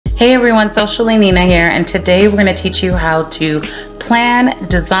Hey everyone, Socially Nina here, and today we're going to teach you how to plan,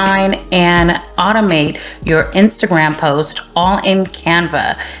 design, and automate your Instagram post all in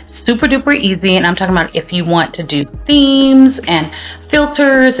Canva. Super duper easy, and I'm talking about if you want to do themes and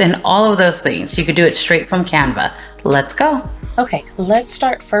filters and all of those things. You could do it straight from Canva. Let's go. Okay, let's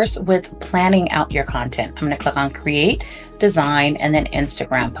start first with planning out your content. I'm going to click on Create, Design, and then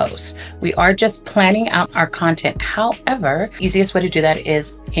Instagram Post. We are just planning out our content. However, easiest way to do that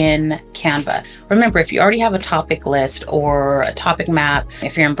is in Canva. Remember, if you already have a topic list or a topic map,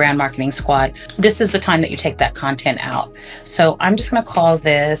 if you're in Brand Marketing Squad, this is the time that you take that content out. So I'm just going to call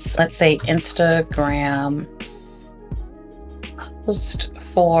this, let's say, Instagram post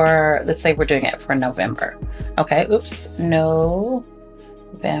for, let's say we're doing it for November. Okay, oops, November.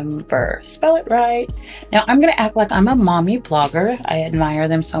 Spell it right. Now I'm going to act like I'm a mommy blogger. I admire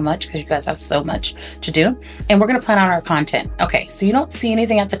them so much because you guys have so much to do. And we're going to plan out our content. Okay, so you don't see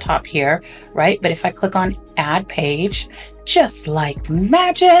anything at the top here, right? But if I click on Add Page, just like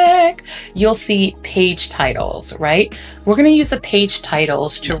magic, you'll see page titles, right? We're going to use the page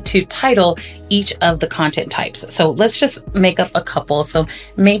titles to title each of the content types. So let's just make up a couple. So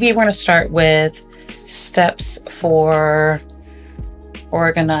maybe we're going to start with steps for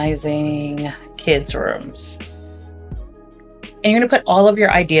organizing kids' rooms. And you're going to put all of your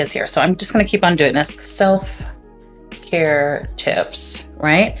ideas here. So I'm just going to keep on doing this. Self-care tips,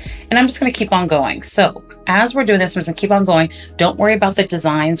 right? And I'm just going to keep on going. So as we're doing this, I'm just going to keep on going. Don't worry about the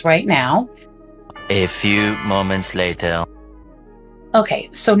designs right now. A few moments later. Okay,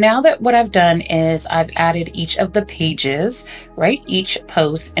 so now that what I've done is I've added each of the pages, right? Each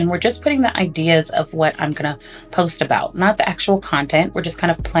post, and we're just putting the ideas of what I'm gonna post about, not the actual content. We're just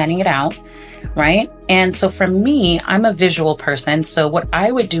kind of planning it out, right? And so for me, I'm a visual person. So what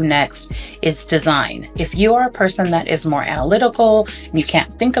I would do next is design. If you are a person that is more analytical and you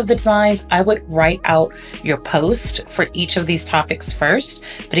can't think of the designs, I would write out your post for each of these topics first.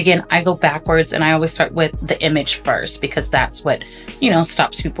 But again, I go backwards and I always start with the image first because that's what,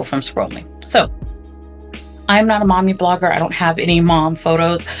 stops people from scrolling. So I'm not a mommy blogger. I don't have any mom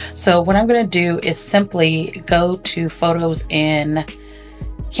photos. So what I'm going to do is simply go to photos in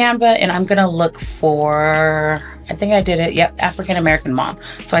Canva and I'm going to look for, I think I did it. Yep. African American mom.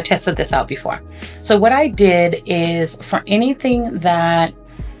 So I tested this out before. So what I did is for anything that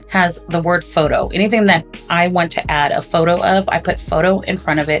has the word photo, anything that I want to add a photo of, I put photo in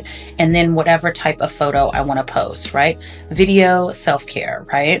front of it and then whatever type of photo I want to post, right? Video, self-care,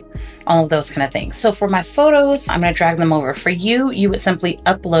 right? All of those kind of things. So for my photos, I'm going to drag them over. For you, you would simply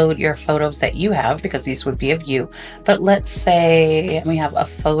upload your photos that you have because these would be of you. But let's say we have a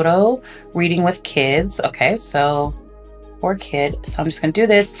photo reading with kids. Okay, so or kid. So I'm just going to do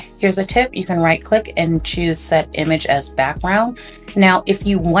this. Here's a tip. You can right click and choose set image as background. Now, if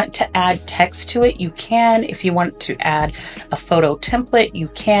you want to add text to it, you can. If you want to add a photo template, you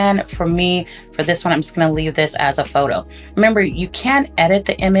can. For me, for this one, I'm just going to leave this as a photo. Remember, you can edit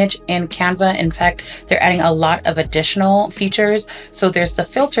the image in Canva. In fact, they're adding a lot of additional features. So there's the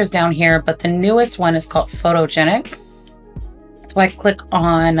filters down here, but the newest one is called photogenic. So I click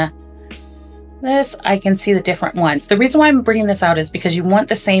on this, I can see the different ones. The reason why I'm bringing this out is because you want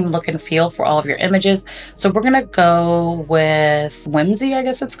the same look and feel for all of your images. So we're gonna go with Whimsy, I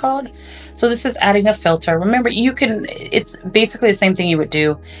guess it's called. So this is adding a filter. Remember, it's basically the same thing you would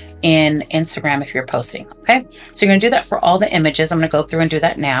do in Instagram if you're posting, okay? So you're gonna do that for all the images. I'm gonna go through and do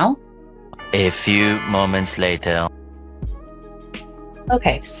that now. A few moments later.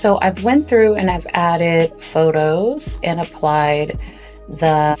 Okay, so I've went through and I've added photos and applied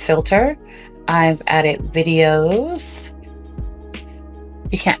the filter. I've added videos.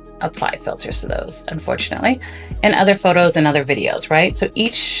 You can't apply filters to those, unfortunately, and other photos and other videos, right? So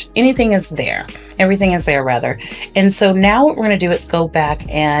anything is there. Everything is there, rather. And so now what we're going to do is go back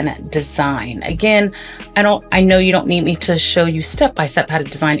and design. Again, I know you don't need me to show you step by step how to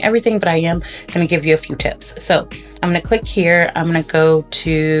design everything, but I am going to give you a few tips. So I'm going to click here. I'm going to go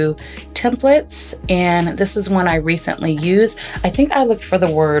to templates, and this is one I recently used. I think I looked for the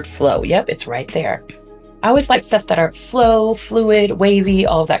word flow. Yep, it's right there. I always like stuff that are flow, fluid, wavy,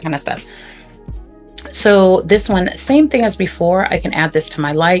 all of that kind of stuff. So this one, same thing as before. I can add this to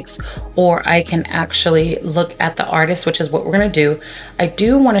my likes, or I can actually look at the artist, which is what we're going to do. I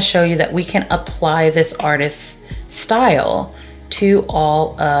do want to show you that we can apply this artist's style to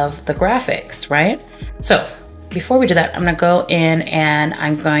all of the graphics, right? So before we do that, I'm going to go in and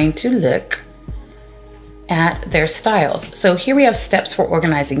I'm going to look at their styles. So here we have steps for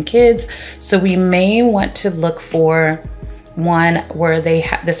organizing kids. So we may want to look for one where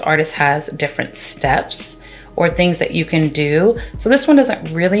this artist has different steps or things that you can do. So this one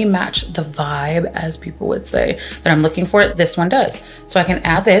doesn't really match the vibe, as people would say, that I'm looking for. This one does. So I can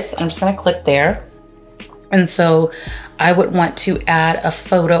add this. I'm just going to click there. And so I would want to add a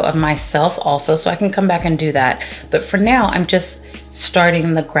photo of myself also, so I can come back and do that. But for now, I'm just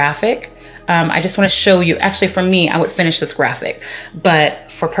starting the graphic. I just want to show you, actually for me, I would finish this graphic, but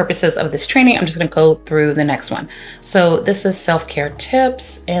for purposes of this training, I'm just going to go through the next one. So this is self-care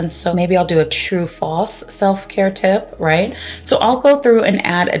tips. And so maybe I'll do a true false self-care tip, right? So I'll go through and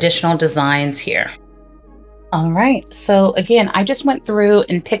add additional designs here. All right, so again, I just went through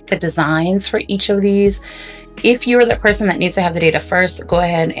and picked the designs for each of these. If you're the person that needs to have the data first, go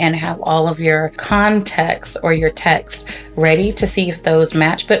ahead and have all of your context or your text ready to see if those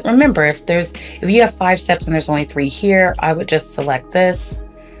match. But remember, if you have 5 steps and there's only 3 here, I would just select this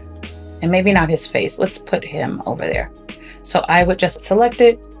and maybe not his face. Let's put him over there. So I would just select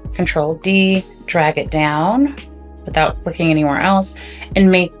it, Control D, drag it down without clicking anywhere else,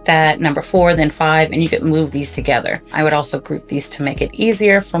 and make that number 4, then 5, and you could move these together. I would also group these to make it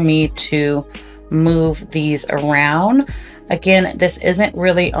easier for me to move these around. Again, this isn't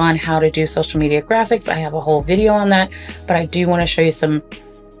really on how to do social media graphics. I have a whole video on that, but I do want to show you some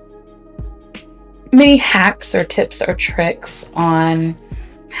mini hacks or tips or tricks on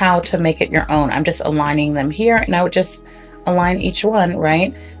how to make it your own. I'm just aligning them here, and I would just align each one,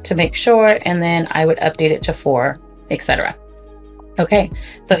 right, to make sure, and then I would update it to 4, etc. Okay,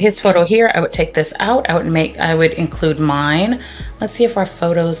 so his photo here, I would take this out. I would include mine. Let's see if our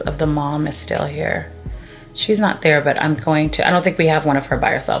photos of the mom is still here. She's not there, but I don't think we have one of her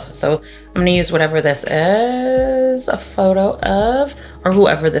by herself. So I'm gonna use whatever this is, a photo of, or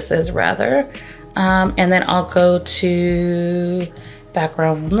whoever this is rather. And then I'll go to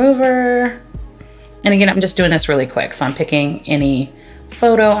background remover. And again, I'm just doing this really quick. So I'm picking any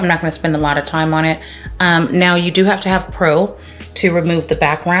photo. I'm not going to spend a lot of time on it. Now you do have to have Pro to remove the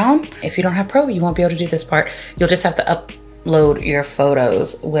background. If you don't have Pro, you won't be able to do this part. You'll just have to upload your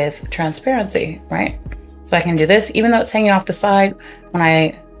photos with transparency, right? So I can do this, even though it's hanging off the side. When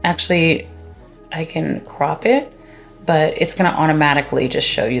I can crop it, but it's going to automatically just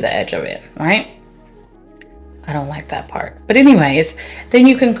show you the edge of it, right? I don't like that part. But anyways, then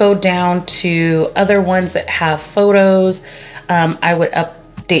you can go down to other ones that have photos. I would update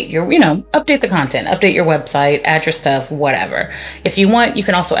update the content, update your website, add your stuff, whatever. If you want, you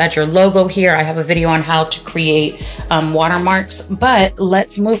can also add your logo here. I have a video on how to create watermarks, but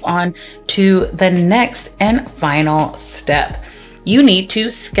let's move on to the next and final step. You need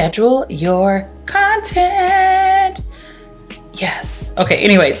to schedule your content. Yes. Okay.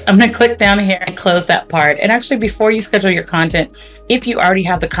 Anyways, I'm going to click down here and close that part. And actually, before you schedule your content, if you already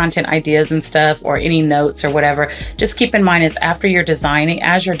have the content ideas and stuff or any notes or whatever, just keep in mind is as you're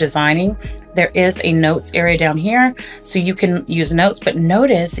designing, there is a notes area down here. So you can use notes, but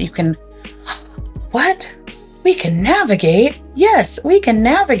notice you can, we can navigate. Yes, we can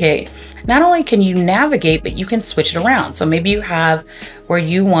navigate. Not only can you navigate, but you can switch it around. So maybe you have where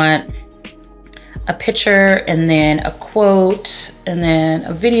you want a picture and then a quote and then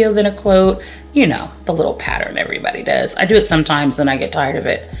a video, then a quote, you know, the little pattern everybody does. I do it sometimes and I get tired of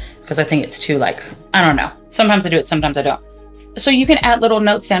it because I think it's too I don't know. Sometimes I do it, sometimes I don't. So you can add little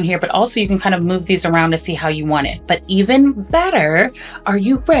notes down here, but also you can kind of move these around to see how you want it. But even better, are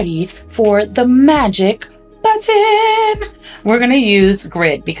you ready for the magic button? We're going to use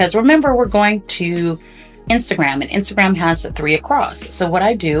grid because remember, we're going to Instagram, and Instagram has 3 across. So what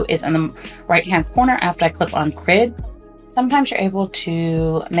I do is in the right hand corner after I click on grid, sometimes you're able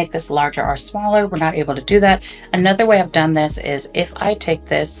to make this larger or smaller. We're not able to do that. Another way I've done this is if I take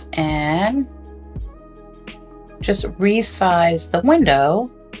this and just resize the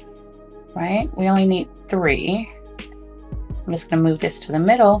window, right? We only need 3. I'm just going to move this to the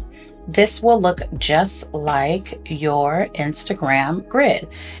middle. This will look just like your Instagram grid.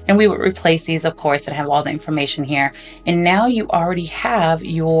 And we would replace these, of course, and have all the information here. And now you already have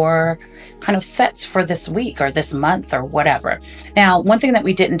your kind of sets for this week or this month or whatever. Now, one thing that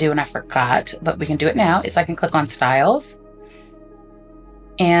we didn't do and I forgot, but we can do it now, is I can click on styles.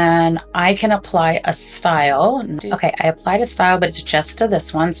 And I can apply a style. Okay, I applied a style, but it's just to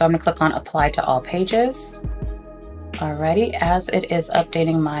this one. So I'm gonna click on apply to all pages. Alrighty, as it is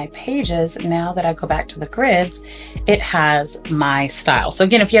updating my pages, now that I go back to the grids, it has my style. So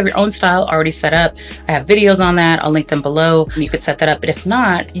again, if you have your own style already set up, I have videos on that. I'll link them below. You could set that up, but if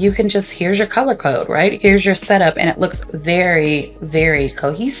not, you can just, here's your color code, right? Here's your setup, and it looks very, very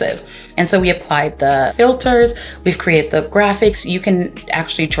cohesive. And so we applied the filters, we've created the graphics. You can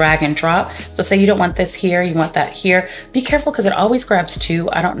actually drag and drop. So say you don't want this here, you want that here. Be careful because it always grabs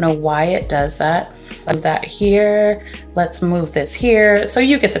 2. I don't know why it does that. Let's move that here. Let's move this here. So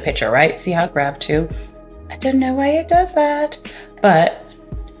you get the picture, right? See how it grabbed too? I don't know why it does that, but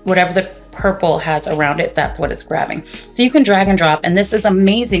whatever the purple has around it, that's what it's grabbing. So you can drag and drop, and this is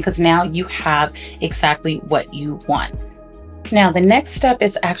amazing because now you have exactly what you want. Now, the next step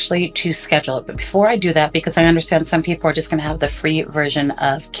is actually to schedule it. But before I do that, because I understand some people are just going to have the free version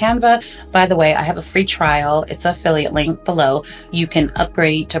of Canva. By the way, I have a free trial. It's an affiliate link below. You can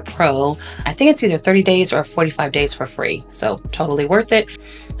upgrade to Pro. I think it's either 30 days or 45 days for free. So totally worth it.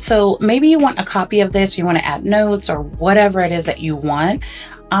 So maybe you want a copy of this, you want to add notes or whatever it is that you want.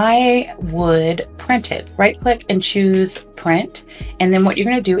 I would print it. Right click and choose print. And then what you're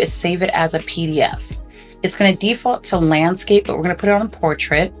going to do is save it as a PDF. It's going to default to landscape, but we're going to put it on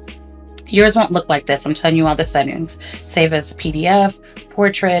portrait. Yours won't look like this. I'm telling you all the settings. Save as PDF,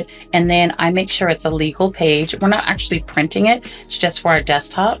 portrait, and then I make sure it's a legal page. We're not actually printing it. It's just for our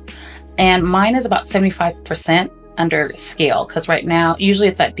desktop. And mine is about 75% under scale because right now, usually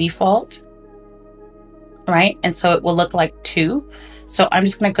it's at default, right? And so it will look like 2. So I'm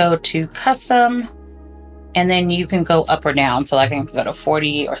just going to go to custom. And then you can go up or down. So I can go to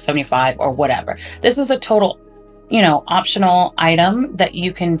 40 or 75 or whatever. This is a total, optional item that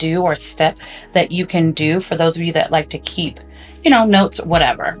you can do or step that you can do for those of you that like to keep, notes,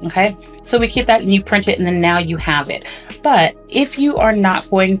 whatever. Okay. So we keep that and you print it and then now you have it. But if you are not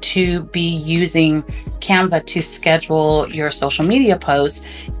going to be using Canva to schedule your social media posts,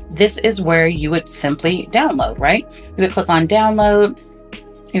 this is where you would simply download, right? You would click on download.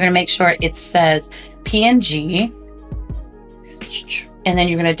 You're going to make sure it says PNG, and then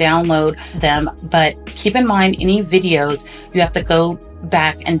you're going to download them. But keep in mind, any videos, you have to go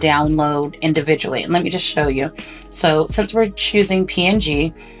back and download individually. And let me just show you. So since we're choosing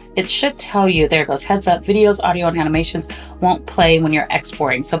PNG, it should tell you, there it goes, heads up, videos, audio, and animations won't play when you're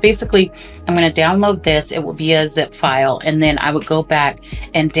exporting. So basically, I'm going to download this. It will be a zip file. And then I would go back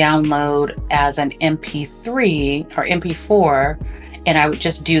and download as an MP3 or MP4. And I would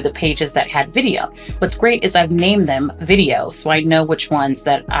just do the pages that had video. What's great is I've named them videos, so I know which ones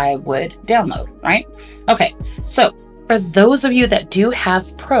that I would download, right? Okay, so for those of you that do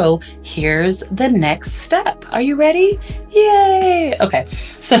have Pro, here's the next step. Are you ready? Yay! Okay,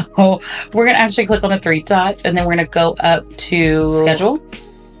 so we're gonna actually click on the 3 dots and then we're gonna go up to schedule.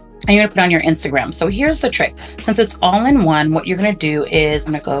 And you're gonna put on your Instagram. So here's the trick. Since it's all in one, what you're gonna do is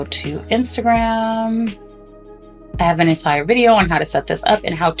I'm gonna go to Instagram. I have an entire video on how to set this up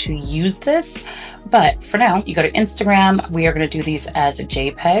and how to use this. But for now, you go to Instagram. We are going to do these as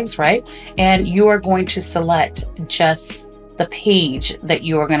JPEGs, right? And you are going to select just the page that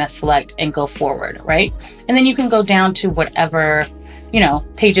you are going to select and go forward, right? And then you can go down to whatever,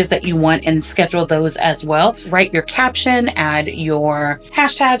 pages that you want and schedule those as well. Write your caption, add your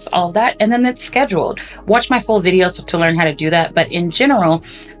hashtags, all of that, and then it's scheduled. Watch my full video to learn how to do that. But in general,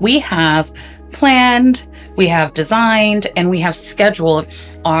 we have planned, we have designed, and we have scheduled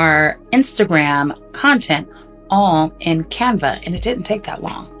our Instagram content all in Canva, and it didn't take that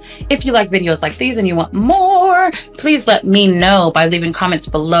long. If you like videos like these and you want more, please let me know by leaving comments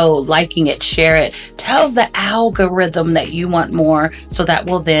below, liking it, share it. Tell the algorithm that you want more, so that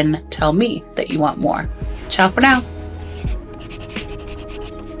will then tell me that you want more. Ciao for now.